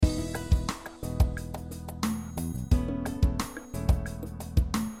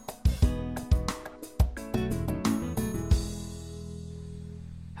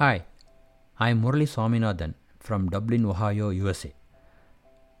Hi, I am Murali Swaminathan from Dublin, Ohio, USA.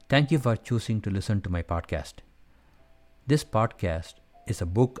 Thank you for choosing to listen to my podcast. This podcast is a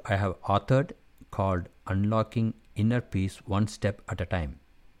book I have authored called Unlocking Inner Peace One Step at a Time.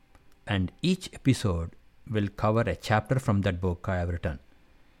 And each episode will cover a chapter from that book I have written.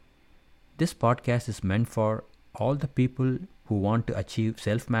 This podcast is meant for all the people who want to achieve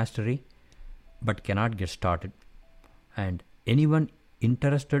self-mastery but cannot get started, and anyone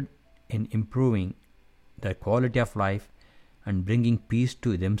interested in improving their quality of life and bringing peace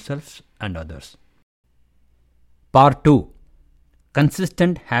to themselves and others. Part 2.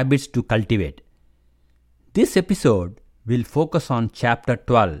 Consistent Habits to Cultivate. This episode will focus on Chapter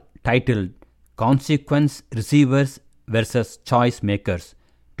 12 titled Consequence Receivers versus Choice Makers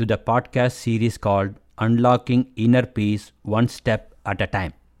to the podcast series called Unlocking Inner Peace One Step at a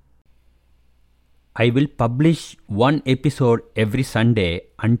Time. I will publish one episode every Sunday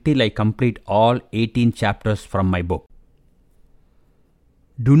until I complete all 18 chapters from my book.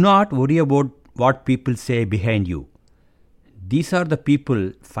 Do not worry about what people say behind you. These are the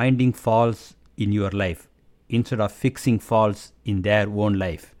people finding faults in your life instead of fixing faults in their own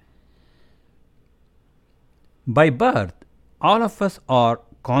life. By birth, all of us are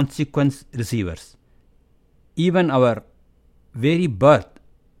consequence receivers. Even our very birth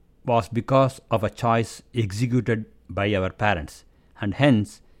was because of a choice executed by our parents, and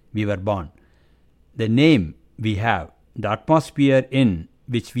hence we were born. The name we have, the atmosphere in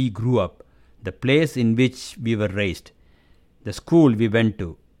which we grew up, the place in which we were raised, the school we went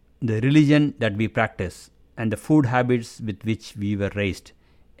to, the religion that we practice, and the food habits with which we were raised,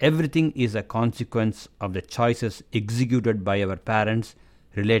 everything is a consequence of the choices executed by our parents,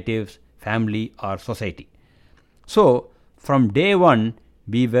 relatives, family, or society. So, from day one,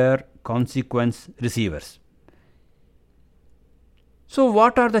 we were consequence receivers. So,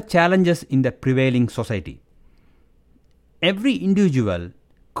 what are the challenges in the prevailing society? Every individual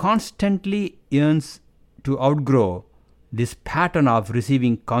constantly yearns to outgrow this pattern of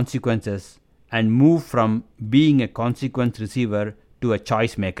receiving consequences and move from being a consequence receiver to a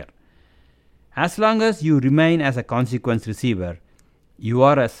choice maker. As long as you remain as a consequence receiver, you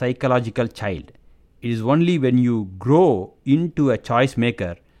are a psychological child. It is only when you grow into a choice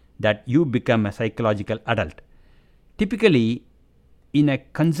maker that you become a psychological adult. Typically, in a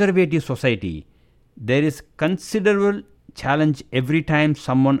conservative society, there is considerable challenge every time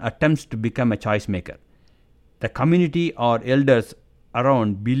someone attempts to become a choice maker. The community or elders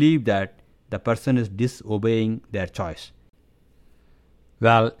around believe that the person is disobeying their choice.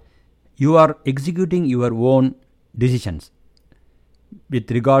 Well, you are executing your own decisions with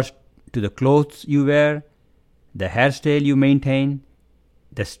regards to the clothes you wear, the hairstyle you maintain,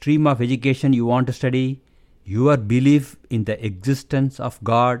 the stream of education you want to study, your belief in the existence of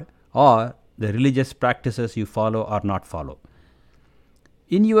God, or the religious practices you follow or not follow.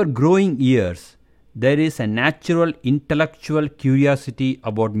 In your growing years, there is a natural intellectual curiosity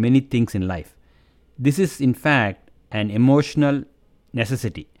about many things in life. This is in fact an emotional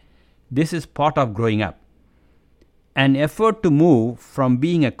necessity. This is part of growing up. An effort to move from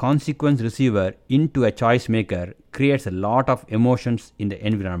being a consequence receiver into a choice maker creates a lot of emotions in the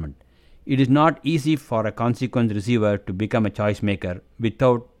environment. It is not easy for a consequence receiver to become a choice maker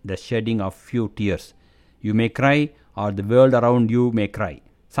without the shedding of few tears. You may cry, or the world around you may cry.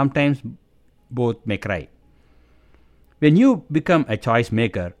 Sometimes both may cry. When you become a choice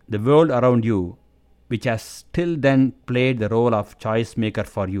maker, the world around you, which has till then played the role of choice maker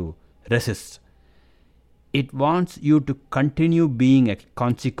for you, resists. It wants you to continue being a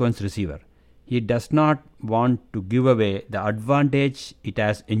consequence receiver. It does not want to give away the advantage it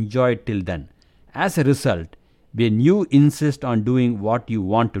has enjoyed till then. As a result, when you insist on doing what you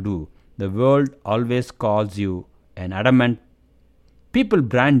want to do, the world always calls you an adamant. People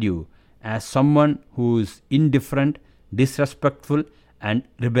brand you as someone who is indifferent, disrespectful, and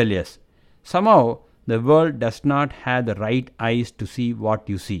rebellious. Somehow, the world does not have the right eyes to see what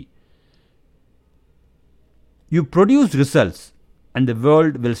you see. You produce results and the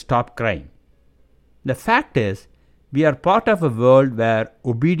world will stop crying. The fact is, we are part of a world where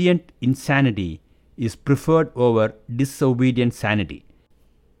obedient insanity is preferred over disobedient sanity.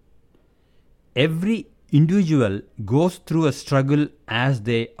 Every individual goes through a struggle as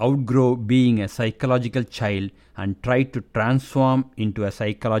they outgrow being a psychological child and try to transform into a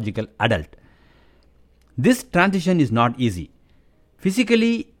psychological adult. This transition is not easy.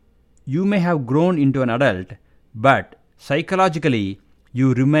 Physically, you may have grown into an adult, but psychologically,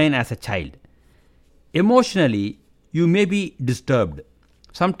 you remain as a child. Emotionally, you may be disturbed.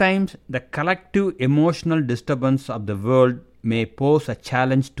 Sometimes the collective emotional disturbance of the world may pose a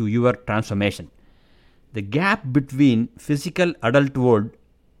challenge to your transformation. The gap between physical adulthood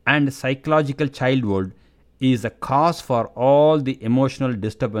and psychological childhood is a cause for all the emotional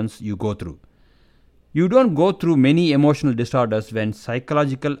disturbance you go through. You don't go through many emotional disorders when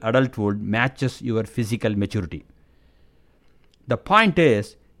psychological adulthood matches your physical maturity. The point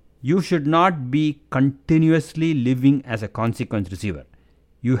is, you should not be continuously living as a consequence receiver.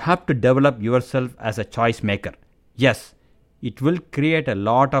 You have to develop yourself as a choice maker. Yes, it will create a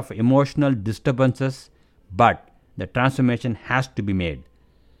lot of emotional disturbances, but the transformation has to be made.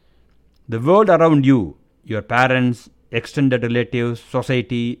 The world around you, your parents, extended relatives,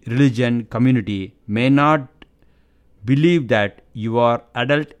 society, religion, community may not believe that you are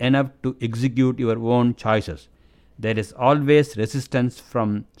adult enough to execute your own choices. There is always resistance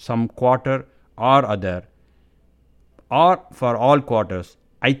from some quarter or other, or for all quarters.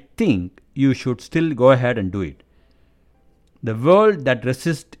 I think you should still go ahead and do it. The world that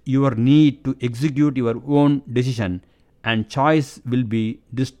resists your need to execute your own decision and choice will be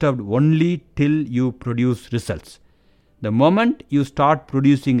disturbed only till you produce results. The moment you start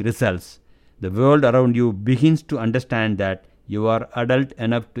producing results, the world around you begins to understand that you are adult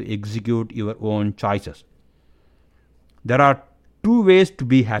enough to execute your own choices. There are two ways to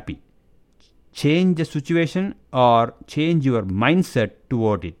be happy: change the situation or change your mindset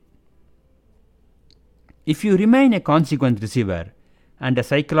toward it. If you remain a consequence receiver and a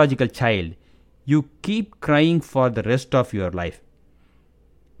psychological child, you keep crying for the rest of your life.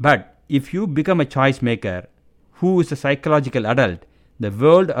 But if you become a choice maker who is a psychological adult, the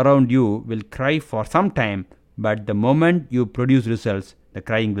world around you will cry for some time, but the moment you produce results, the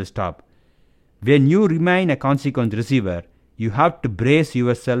crying will stop. When you remain a consequence receiver, you have to brace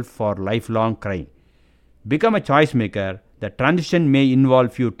yourself for lifelong crying. Become a choice maker. The transition may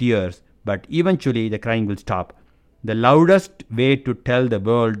involve few tears, but eventually the crying will stop. The loudest way to tell the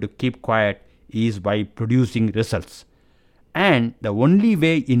world to keep quiet is by producing results. And the only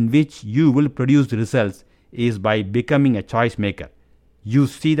way in which you will produce results is by becoming a choice maker. You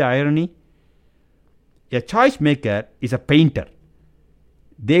see the irony? A choice maker is a painter.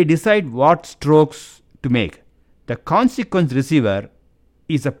 They decide what strokes to make. The consequence receiver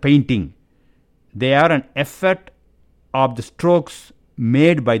is a painting. They are an effect of the strokes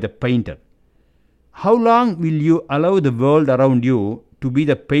made by the painter. How long will you allow the world around you to be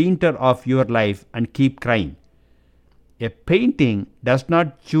the painter of your life and keep crying? A painting does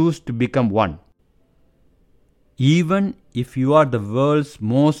not choose to become one. Even if you are the world's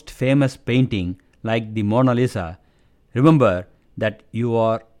most famous painting, like the Mona Lisa, remember that you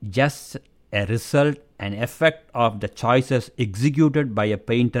are just a result, an effect of the choices executed by a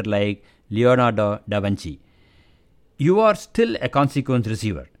painter like Leonardo da Vinci. You are still a consequence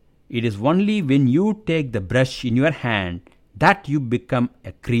receiver. It is only when you take the brush in your hand that you become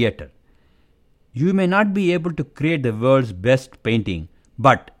a creator. You may not be able to create the world's best painting,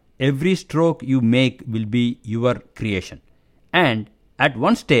 but every stroke you make will be your creation. And at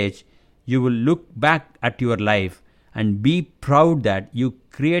one stage, you will look back at your life and be proud that you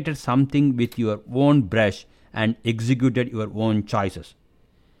created something with your own brush and executed your own choices.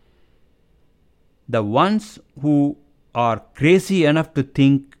 The ones who are crazy enough to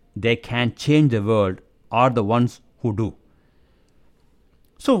think they can change the world are the ones who do.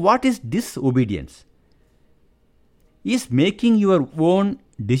 So what is disobedience? Is making your own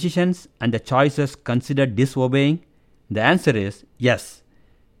decisions and the choices considered disobeying? The answer is yes.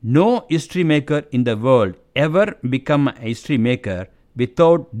 No history maker in the world ever become a history maker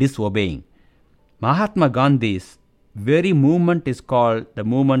without disobeying. Mahatma Gandhi's very movement is called the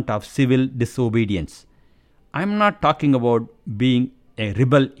movement of civil disobedience. I am not talking about being a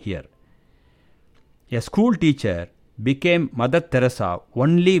rebel here. A school teacher became Mother Teresa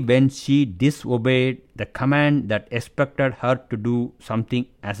only when she disobeyed the command that expected her to do something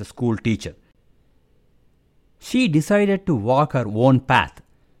as a school teacher. She decided to walk her own path.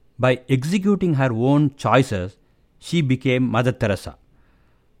 By executing her own choices, she became Mother Teresa.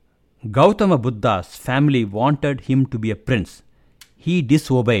 Gautama Buddha's family wanted him to be a prince. He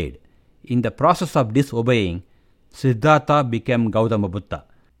disobeyed. In the process of disobeying, Siddhartha became Gautama Buddha.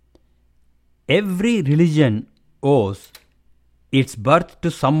 Every religion owes its birth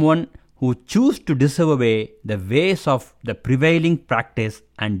to someone who chose to disobey the ways of the prevailing practice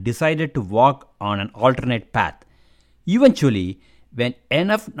and decided to walk on an alternate path. Eventually, when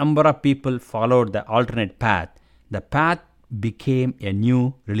enough number of people followed the alternate path, the path became a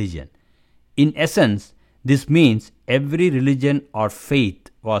new religion. In essence, this means every religion or faith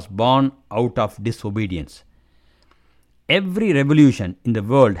was born out of disobedience. Every revolution in the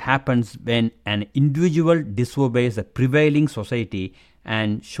world happens when an individual disobeys the prevailing society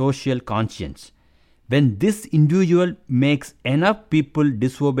and social conscience. When this individual makes enough people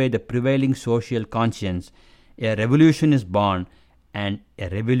disobey the prevailing social conscience, a revolution is born and a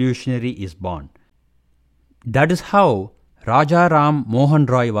revolutionary is born. That is how Raja Ram Mohan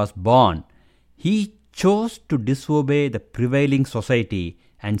Roy was born. He chose to disobey the prevailing society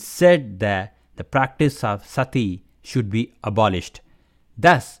and said that the practice of sati should be abolished.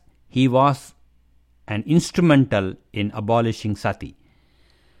 Thus, he was an instrumental in abolishing sati.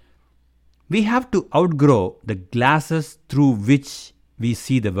 We have to outgrow the glasses through which we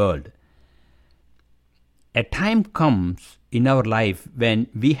see the world. A time comes in our life when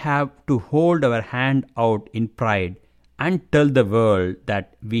we have to hold our hand out in pride and tell the world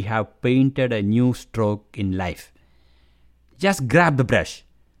that we have painted a new stroke in life. Just grab the brush.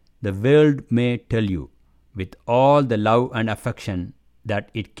 The world may tell you, with all the love and affection that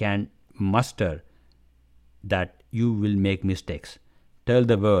it can muster, that you will make mistakes. Tell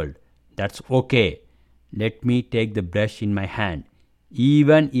the world, that's okay. Let me take the brush in my hand.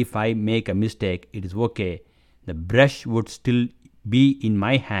 Even if I make a mistake, it is okay. The brush would still be in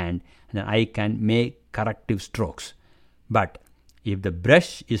my hand and I can make corrective strokes. But if the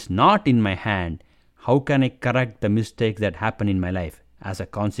brush is not in my hand, how can I correct the mistakes that happen in my life as a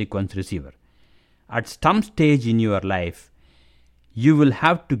consequence receiver? At some stage in your life, you will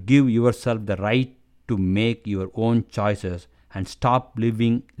have to give yourself the right to make your own choices and stop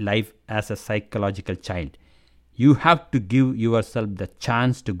living life as a psychological child. You have to give yourself the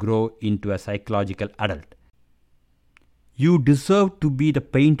chance to grow into a psychological adult. You deserve to be the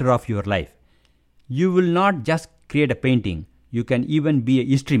painter of your life. You will not just create a painting, you can even be a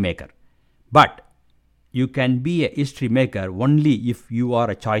history maker. But you can be a history maker only if you are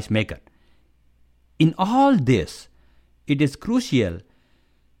a choice maker. In all this, it is crucial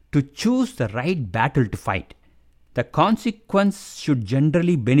to choose the right battle to fight. The consequence should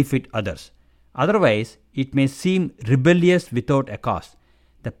generally benefit others. Otherwise, it may seem rebellious without a cause.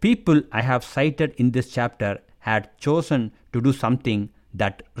 The people I have cited in this chapter had chosen to do something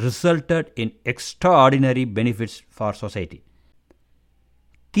that resulted in extraordinary benefits for society.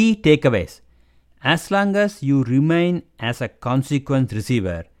 Key takeaways. As long as you remain as a consequence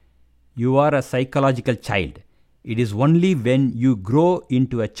receiver, you are a psychological child. It is only when you grow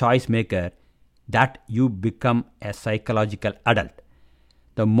into a choice maker that you become a psychological adult.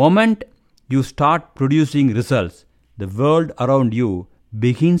 The moment you start producing results, the world around you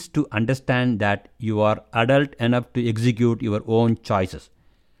begins to understand that you are adult enough to execute your own choices.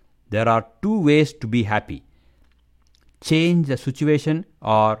 There are two ways to be happy. Change the situation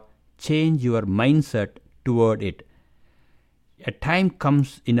or change your mindset toward it. A time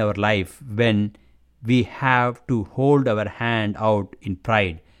comes in our life when we have to hold our hand out in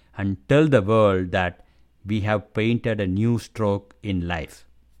pride and tell the world that we have painted a new stroke in life.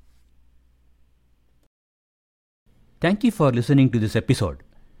 Thank you for listening to this episode.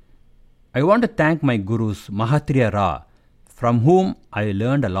 I want to thank my gurus Mahatria Ra, from whom I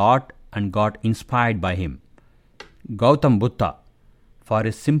learned a lot and got inspired by him. Gautam Buddha, for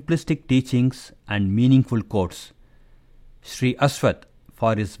his simplistic teachings and meaningful quotes. Sri Aswath,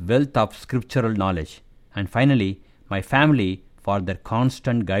 for his wealth of scriptural knowledge. And finally, my family for their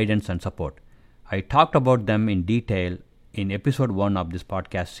constant guidance and support. I talked about them in detail in episode 1 of this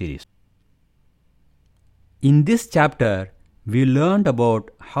podcast series. In this chapter, we learned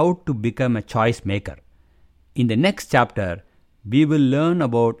about how to become a choice maker. In the next chapter, we will learn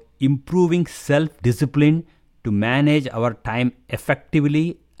about improving self-discipline to manage our time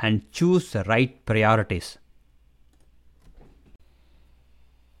effectively and choose the right priorities.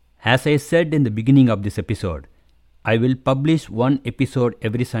 As I said in the beginning of this episode, I will publish one episode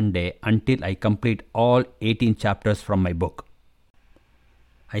every Sunday until I complete all 18 chapters from my book.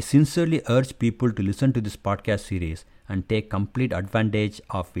 I sincerely urge people to listen to this podcast series and take complete advantage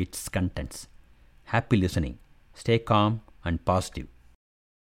of its contents. Happy listening. Stay calm and positive.